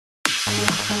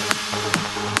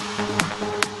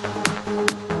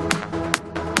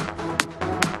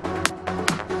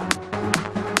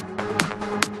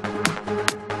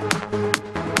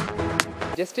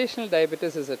Gestational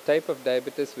diabetes is a type of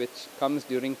diabetes which comes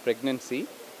during pregnancy.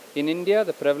 In India,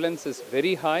 the prevalence is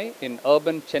very high. In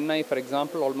urban Chennai, for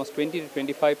example, almost 20 to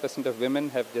 25% of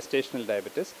women have gestational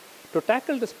diabetes. To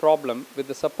tackle this problem, with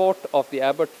the support of the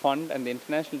Abbott Fund and the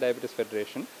International Diabetes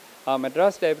Federation, our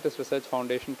Madras Diabetes Research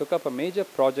Foundation took up a major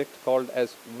project called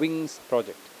as WINGS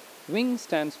project. WINGS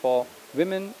stands for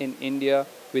Women in India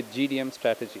with GDM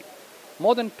Strategy.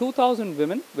 More than 2,000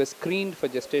 women were screened for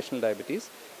gestational diabetes,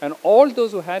 and all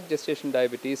those who had gestational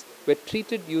diabetes were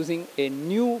treated using a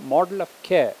new model of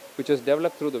care which was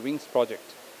developed through the WINGS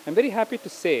project. I'm very happy to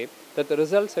say that the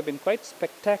results have been quite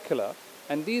spectacular,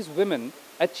 and these women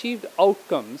achieved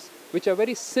outcomes which are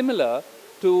very similar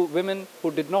to women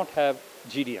who did not have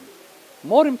GDM.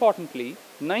 More importantly,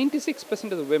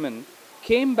 96% of the women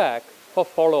came back for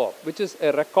follow-up, which is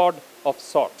a record of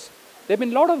sorts. There have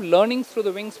been a lot of learnings through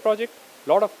the WINGS project. A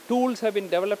lot of tools have been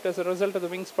developed as a result of the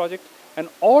WINGS project, and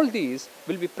all these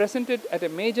will be presented at a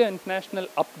major international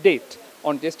update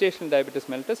on gestational diabetes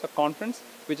mellitus, a conference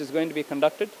which is going to be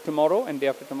conducted tomorrow and day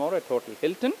after tomorrow at Hotel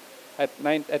Hilton. At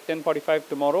 10:45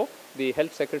 tomorrow, the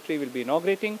Health Secretary will be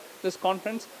inaugurating this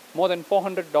conference. More than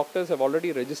 400 doctors have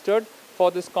already registered for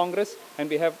this Congress, and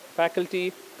we have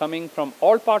faculty coming from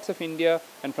all parts of India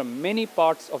and from many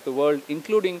parts of the world,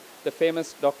 including the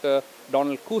famous Dr.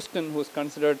 Donald Couston, who is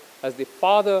considered as the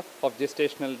father of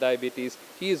gestational diabetes.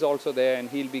 He is also there, and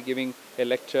he'll be giving a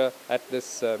lecture at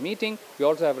this meeting. We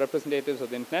also have representatives of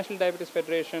the International Diabetes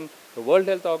Federation, the World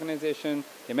Health Organization,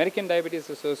 the American Diabetes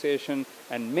Association,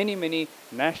 and many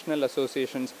national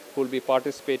associations who will be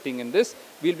participating in this.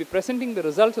 We'll be presenting the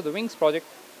results of the WINGS project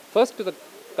first to the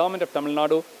Government of Tamil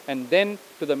Nadu and then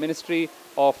to the Ministry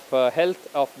of Health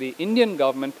of the Indian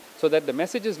government, so that the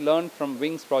messages learned from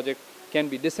WINGS project can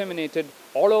be disseminated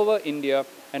all over India.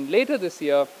 And later this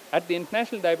year, at the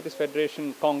International Diabetes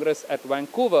Federation Congress at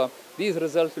Vancouver, these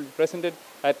results will be presented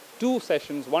at 2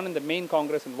 sessions, one in the main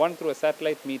Congress and one through a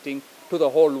satellite meeting to the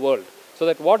whole world. So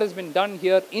that what has been done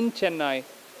here in Chennai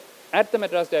at the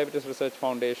Madras Diabetes Research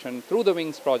Foundation through the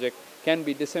WINGS project can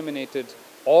be disseminated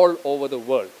all over the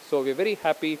world. So we're very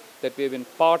happy that we've been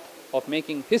part of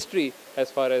making history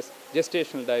as far as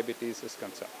gestational diabetes is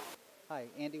concerned. Hi,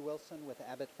 Andy Wilson with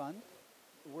Abbott Fund.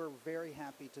 We're very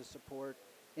happy to support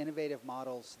innovative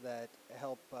models that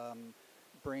help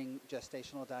bring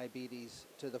gestational diabetes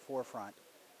to the forefront.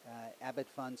 Abbott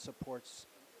Fund supports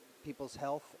people's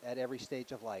health at every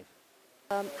stage of life.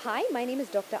 Hi, my name is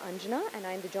Dr. Anjana, and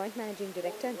I'm the Joint Managing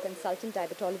Director and Consultant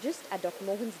Diabetologist at Dr.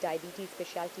 Mohan's Diabetes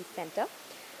Specialty Center.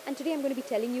 And today I'm going to be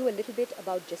telling you a little bit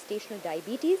about gestational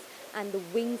diabetes and the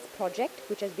WINGS project,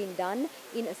 which has been done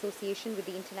in association with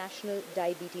the International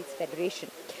Diabetes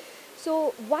Federation.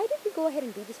 So why did we go ahead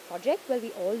and do this project? Well,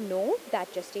 we all know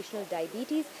that gestational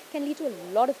diabetes can lead to a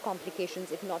lot of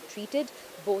complications if not treated,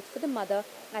 both for the mother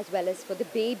as well as for the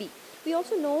baby. We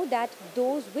also know that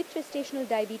those with gestational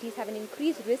diabetes have an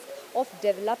increased risk of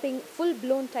developing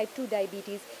full-blown type 2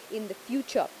 diabetes in the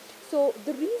future. So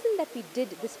the reason that we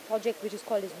did this project, which is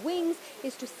called as WINGS,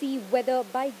 is to see whether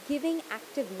by giving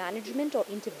active management or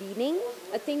intervening,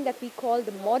 a thing that we call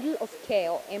the model of care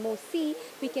or MOC,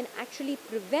 we can actually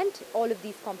prevent all of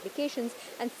these complications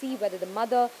and see whether the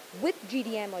mother with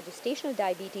GDM or gestational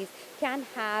diabetes can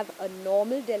have a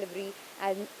normal delivery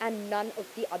and none of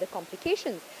the other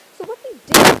complications. So what we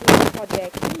did in the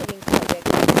project, in the WINGS project,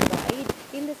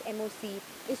 in this MOC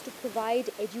is to provide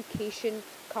education,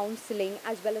 counseling,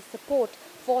 as well as support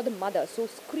for the mother. So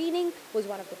screening was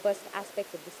one of the first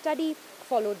aspects of the study,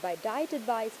 followed by diet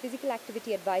advice, physical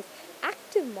activity advice,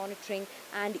 active monitoring,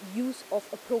 and use of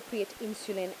appropriate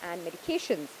insulin and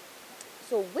medications.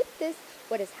 So with this,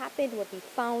 what has happened, what we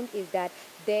found is that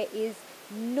there is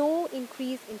no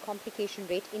increase in complication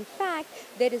rate. In fact,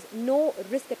 there is no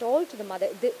risk at all to the mother.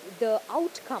 The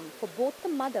outcome for both the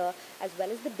mother as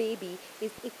well as the baby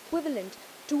is equivalent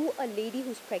to a lady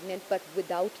who's pregnant but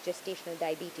without gestational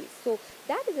diabetes. So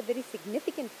that is a very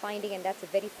significant finding, and that's a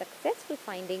very successful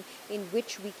finding in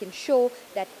which we can show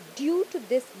that due to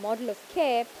this model of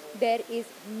care, there is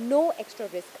no extra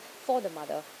risk for the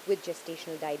mother with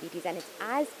gestational diabetes, and it's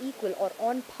as equal or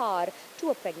on par to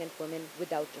a pregnant woman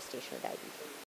without gestational diabetes.